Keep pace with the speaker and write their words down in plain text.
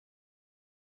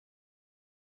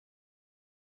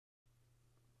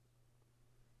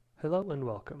Hello and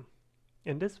welcome.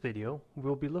 In this video,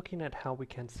 we'll be looking at how we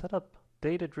can set up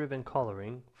data-driven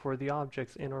coloring for the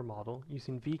objects in our model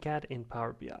using Vcad in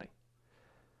Power BI.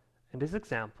 In this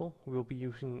example, we'll be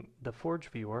using the Forge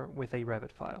viewer with a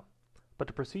Revit file, but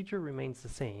the procedure remains the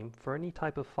same for any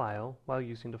type of file while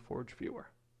using the Forge viewer.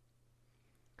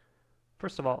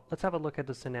 First of all, let's have a look at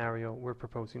the scenario we're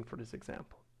proposing for this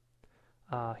example.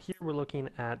 Here we're looking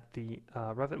at the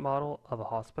Revit model of a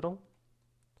hospital.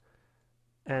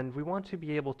 And we want to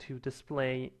be able to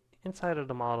display inside of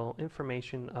the model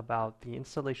information about the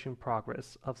installation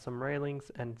progress of some railings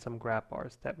and some grab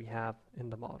bars that we have in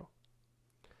the model.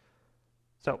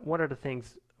 So one of the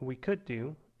things we could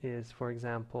do is, for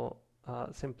example,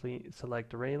 simply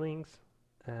select the railings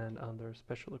and under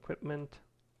special equipment,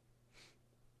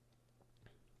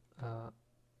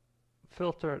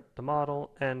 filter the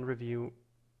model and review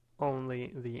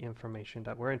only the information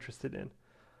that we're interested in.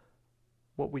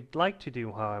 What we'd like to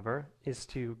do, however, is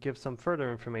to give some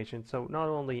further information, so not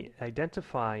only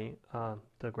identify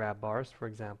the grab bars, for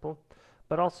example,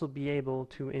 but also be able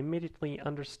to immediately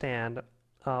understand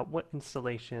what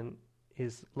installation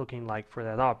is looking like for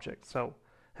that object. So,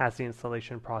 has the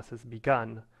installation process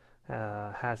begun?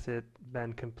 Has it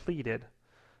been completed?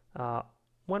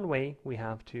 One way we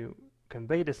have to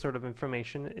convey this sort of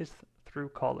information is through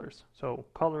colors. So,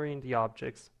 coloring the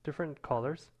objects different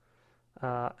colors,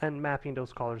 and mapping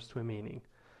those colors to a meaning.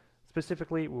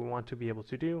 Specifically, what we want to be able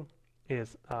to do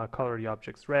is color the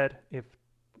objects red if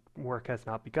work has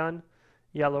not begun,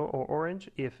 yellow or orange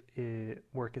if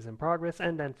work is in progress,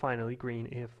 and then finally green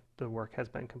if the work has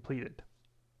been completed.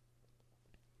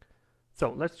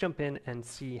 So let's jump in and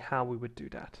see how we would do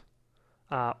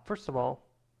that. First of all,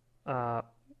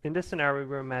 in this scenario,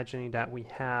 we're imagining that we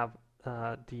have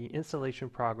the installation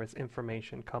progress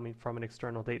information coming from an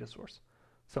external data source.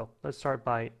 So let's start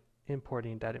by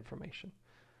importing that information.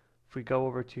 If we go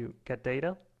over to Get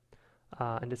Data,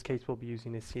 in this case we'll be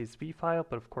using a CSV file,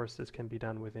 but of course this can be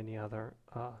done with any other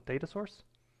data source.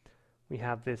 We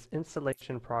have this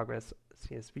installation progress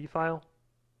CSV file,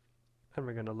 and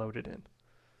we're going to load it in.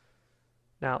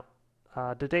 Now,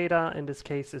 the data in this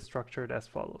case is structured as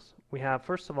follows. We have,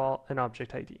 first of all, an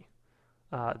object ID.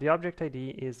 The object ID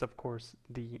is, of course,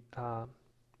 the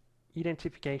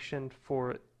identification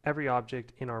for every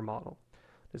object in our model.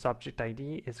 This object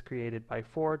ID is created by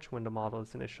Forge when the model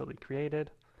is initially created,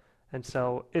 and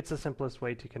so it's the simplest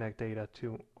way to connect data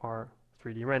to our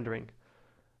 3D rendering.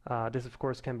 This of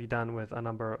course can be done with a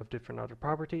number of different other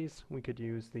properties. We could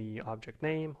use the object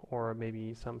name or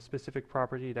maybe some specific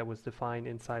property that was defined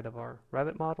inside of our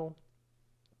Revit model.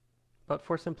 But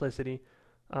for simplicity,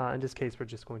 in this case we're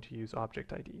just going to use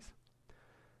object IDs.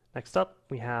 Next up,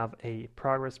 we have a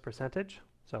progress percentage.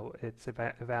 So it's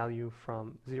a value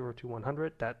from 0 to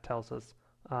 100 that tells us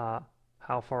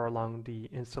how far along the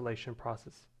installation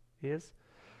process is.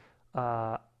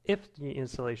 If the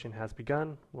installation has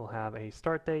begun, we'll have a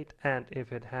start date, and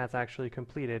if it has actually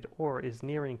completed or is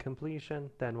nearing completion,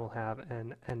 then we'll have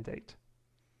an end date.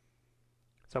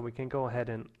 So we can go ahead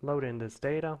and load in this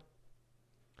data,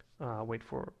 wait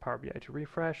for Power BI to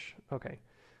refresh. Okay.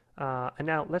 And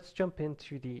now let's jump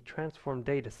into the transform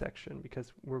data section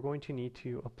because we're going to need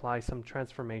to apply some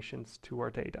transformations to our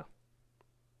data.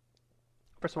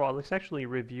 First of all, let's actually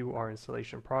review our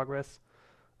installation progress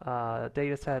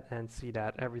data set and see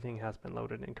that everything has been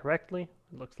loaded in correctly.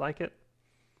 It looks like it.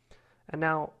 And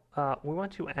now we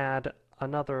want to add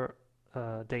another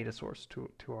data source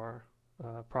to our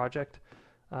project.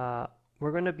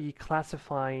 We're going to be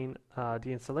classifying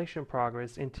the installation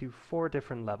progress into 4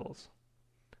 different levels.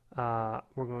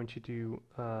 We're going to do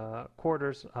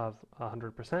quarters of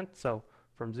 100%, so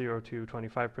from 0 to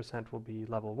 25% will be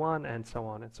level 1, and so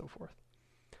on and so forth.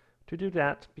 To do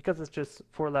that, because it's just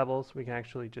 4 levels, we can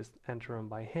actually just enter them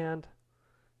by hand.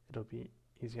 It'll be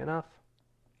easy enough.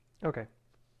 Okay.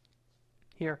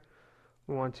 Here,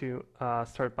 we want to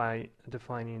start by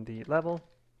defining the level.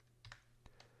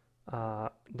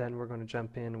 Then we're going to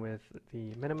jump in with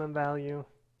the minimum value,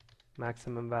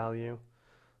 maximum value,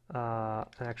 an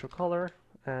actual color,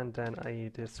 and then a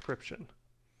description.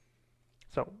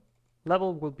 So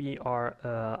level will be our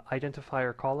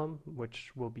identifier column,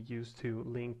 which will be used to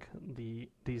link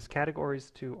these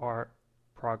categories to our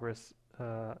progress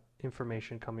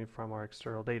information coming from our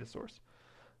external data source.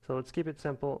 So let's keep it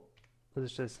simple.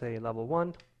 Let's just say level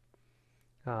 1.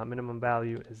 Minimum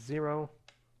value is 0.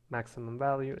 Maximum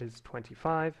value is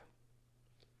 25.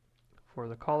 For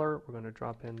the color, we're going to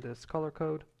drop in this color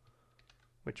code,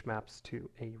 which maps to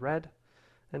a red.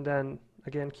 And then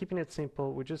again, keeping it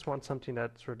simple, we just want something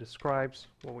that sort of describes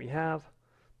what we have.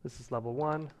 This is level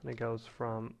 1, and it goes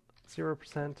from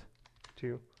 0%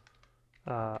 to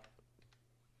 25%.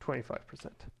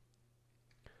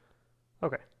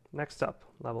 Okay, next up,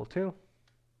 level 2,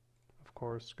 of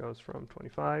course, goes from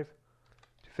 25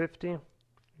 to 50.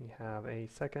 We have a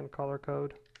second color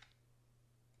code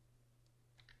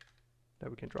that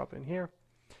we can drop in here.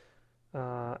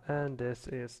 And this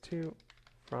is 2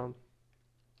 from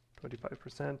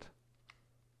 25%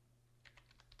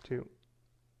 to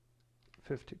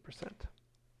 50%.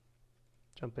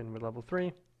 Jump in with level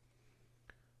 3.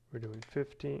 We're doing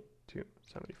 50 to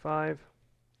 75.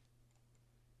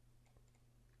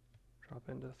 Drop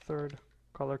in the third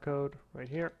color code right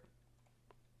here.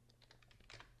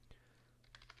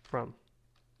 From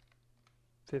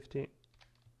 50%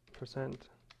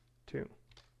 to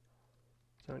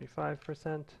 75%.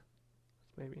 Let's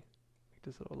maybe make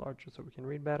this a little larger so we can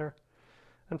read better.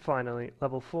 And finally,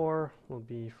 level 4 will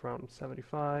be from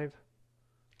 75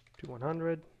 to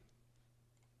 100.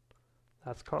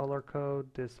 That's color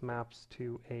code. This maps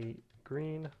to a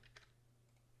green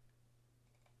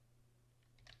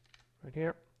right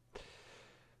here.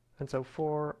 And so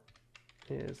 4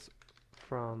 is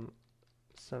from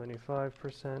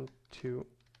 75% to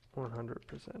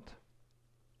 100%.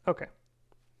 Okay.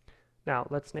 Now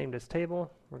let's name this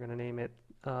table. We're going to name it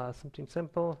something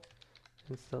simple,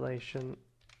 installation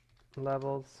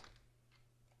levels,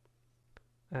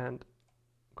 and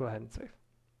go ahead and save.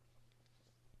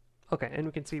 Okay, and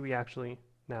we can see we actually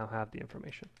now have the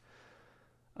information.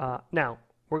 Now,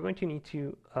 we're going to need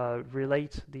to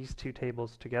relate these two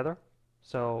tables together.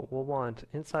 So we'll want,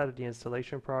 inside of the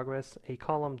installation progress, a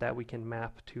column that we can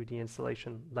map to the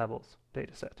installation levels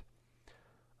dataset.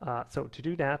 So to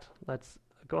do that, let's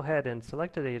go ahead and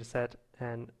select the dataset,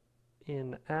 and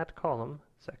in Add Column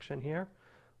section here,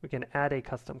 we can add a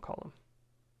custom column.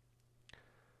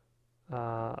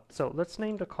 So let's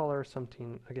name the color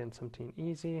something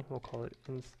easy. We'll call it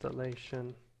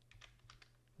installation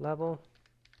level.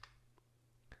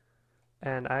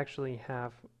 And I actually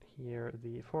have here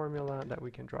the formula that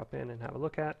we can drop in and have a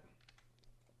look at.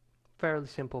 Fairly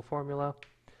simple formula.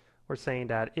 We're saying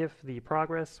that if the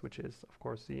progress, which is of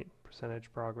course the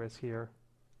percentage progress here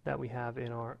that we have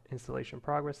in our installation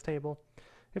progress table,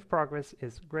 if progress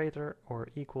is greater or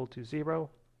equal to 0,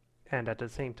 and at the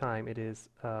same time it is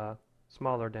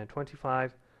smaller than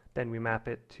 25, then we map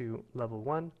it to level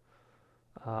 1.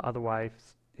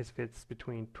 Otherwise, if it's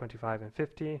between 25 and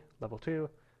 50, level 2.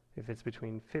 If it's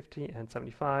between 50 and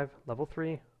 75, level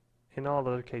 3. In all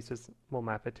other cases, we'll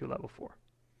map it to level 4.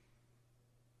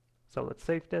 So let's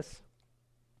save this.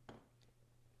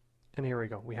 And here we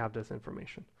go. We have this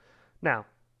information. Now,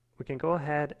 we can go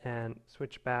ahead and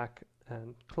switch back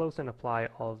and close and apply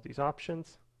all of these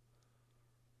options.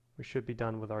 We should be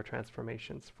done with our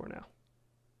transformations for now.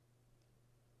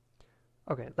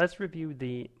 Okay, let's review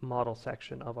the model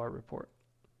section of our report.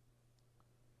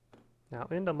 Now,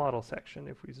 in the model section,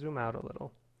 if we zoom out a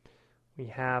little, we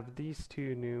have these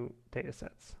two new data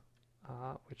sets,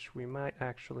 which we might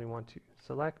actually want to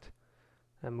select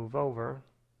and move over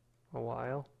a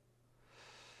while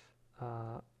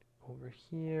over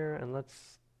here, and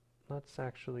let's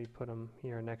actually put them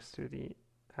here next to the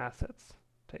assets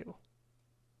table.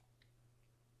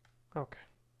 Okay.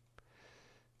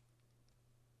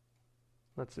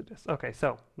 Let's do this. Okay,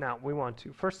 so now we want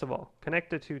to, first of all, connect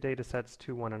the two data sets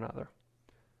to one another.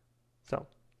 So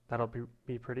that'll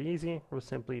be pretty easy. We'll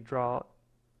simply drag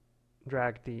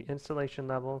the installation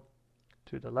level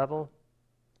to the level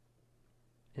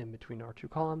in between our two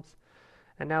columns.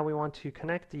 And now we want to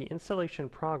connect the installation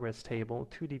progress table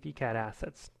to the Vcad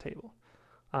assets table.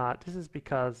 This is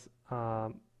because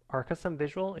our custom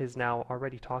visual is now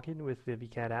already talking with the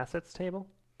Vcad assets table.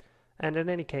 And in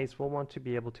any case, we'll want to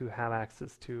be able to have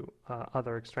access to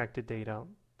other extracted data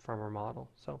from our model.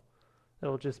 So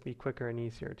it'll just be quicker and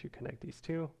easier to connect these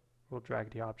two. We'll drag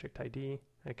the object ID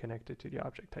and connect it to the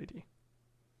object ID.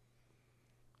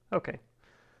 Okay.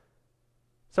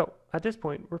 So at this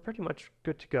point, we're pretty much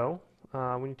good to go.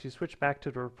 We need to switch back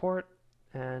to the report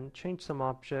and change some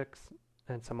objects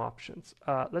and some options.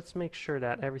 Let's make sure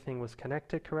that everything was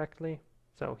connected correctly.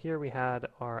 So here we had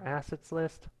our assets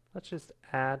list. Let's just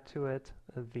add to it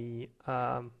the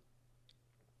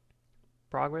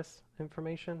progress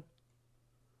information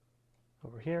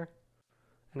over here.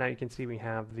 And now you can see we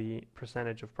have the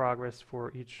percentage of progress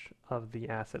for each of the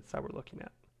assets that we're looking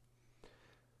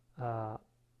at.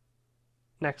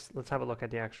 Next, let's have a look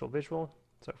at the actual visual.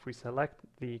 So if we select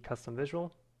the custom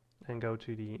visual and go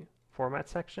to the format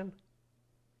section,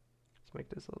 let's make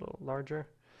this a little larger.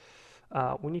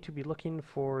 We need to be looking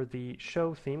for the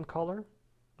show theme color.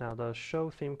 Now the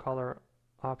show theme color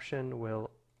option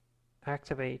will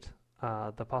activate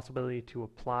the possibility to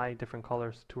apply different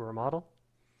colors to our model.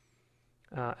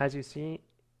 As you see,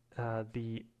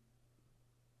 the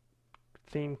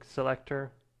theme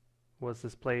selector was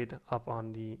displayed up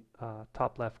on the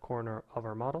top left corner of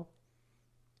our model.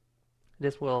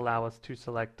 This will allow us to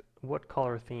select what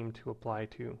color theme to apply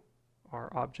to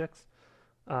our objects.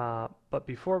 But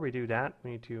before we do that,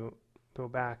 we need to go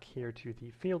back here to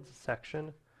the fields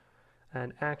section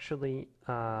and actually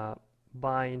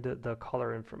bind the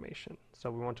color information.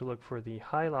 So we want to look for the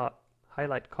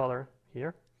highlight color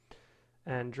here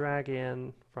and drag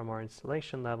in from our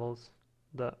installation levels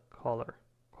the color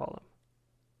column.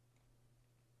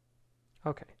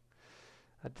 Okay,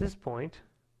 at this point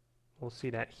we'll see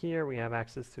that here we have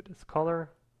access to this color,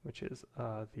 which is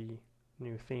the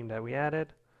new theme that we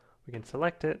added. We can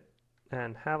select it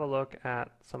and have a look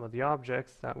at some of the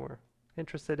objects that we're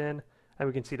interested in, and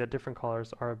we can see that different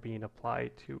colors are being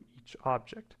applied to each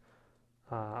object.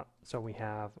 So we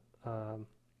have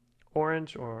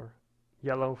orange or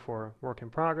yellow for work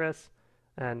in progress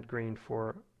and green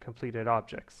for completed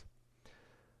objects.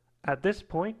 At this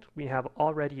point, we have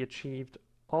already achieved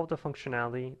all the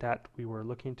functionality that we were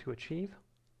looking to achieve.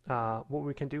 What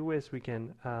we can do is we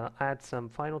can add some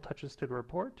final touches to the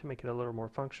report to make it a little more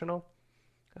functional.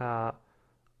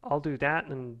 I'll do that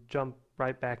and jump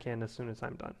right back in as soon as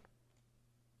I'm done.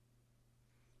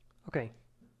 Okay,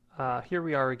 here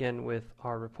we are again with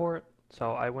our report.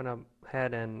 So I went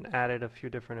ahead and added a few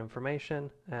different information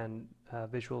and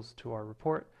visuals to our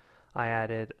report. I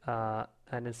added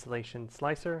an installation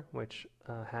slicer, which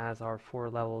has our 4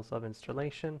 levels of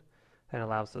installation and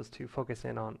allows us to focus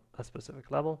in on a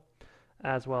specific level,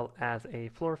 as well as a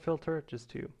floor filter just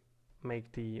to make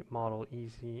the model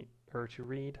easier to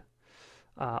read.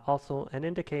 Also an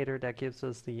indicator that gives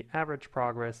us the average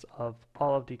progress of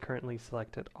all of the currently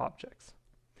selected objects.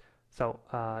 So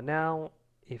now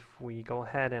if we go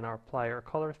ahead and apply our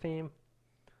color theme,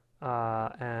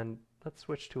 and let's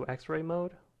switch to X-ray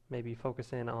mode, maybe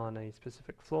focus in on a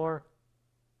specific floor.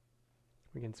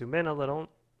 We can zoom in a little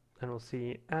and we'll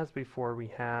see, as before, we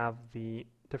have the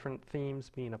different themes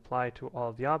being applied to all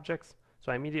of the objects.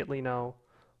 So I immediately know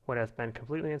what has been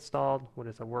completely installed, what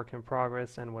is a work in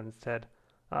progress, and what instead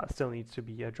still needs to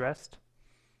be addressed.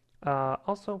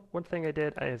 Also, one thing I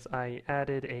did is I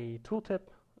added a tooltip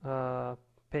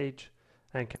page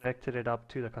and connected it up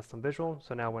to the custom visual.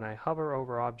 So now when I hover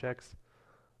over objects,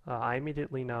 I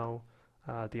immediately know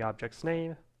the object's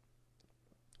name,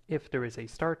 if there is a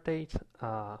start date,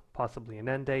 possibly an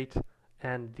end date,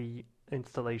 and the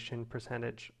installation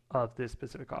percentage of this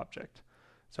specific object.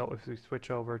 So if we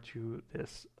switch over to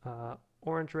this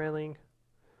orange railing,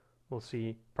 we'll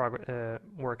see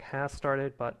work has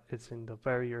started, but it's in the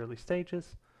very early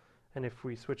stages. And if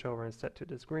we switch over instead to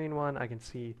this green one, I can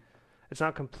see it's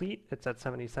not complete, it's at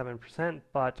 77%,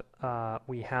 but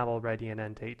we have already an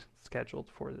end date scheduled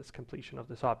for this completion of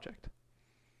this object.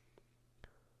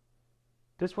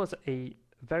 This was a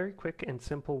very quick and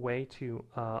simple way to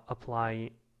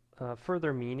apply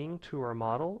further meaning to our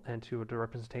model and to the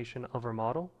representation of our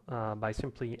model by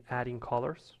simply adding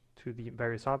colors to the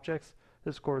various objects.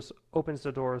 This, of course, opens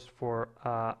the doors for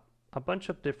a bunch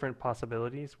of different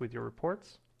possibilities with your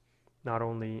reports, not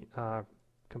only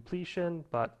completion,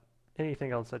 but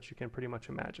anything else that you can pretty much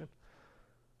imagine.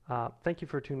 Thank you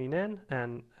for tuning in,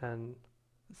 and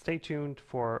stay tuned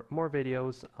for more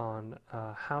videos on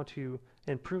how to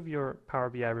improve your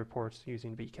Power BI reports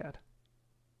using Vcad.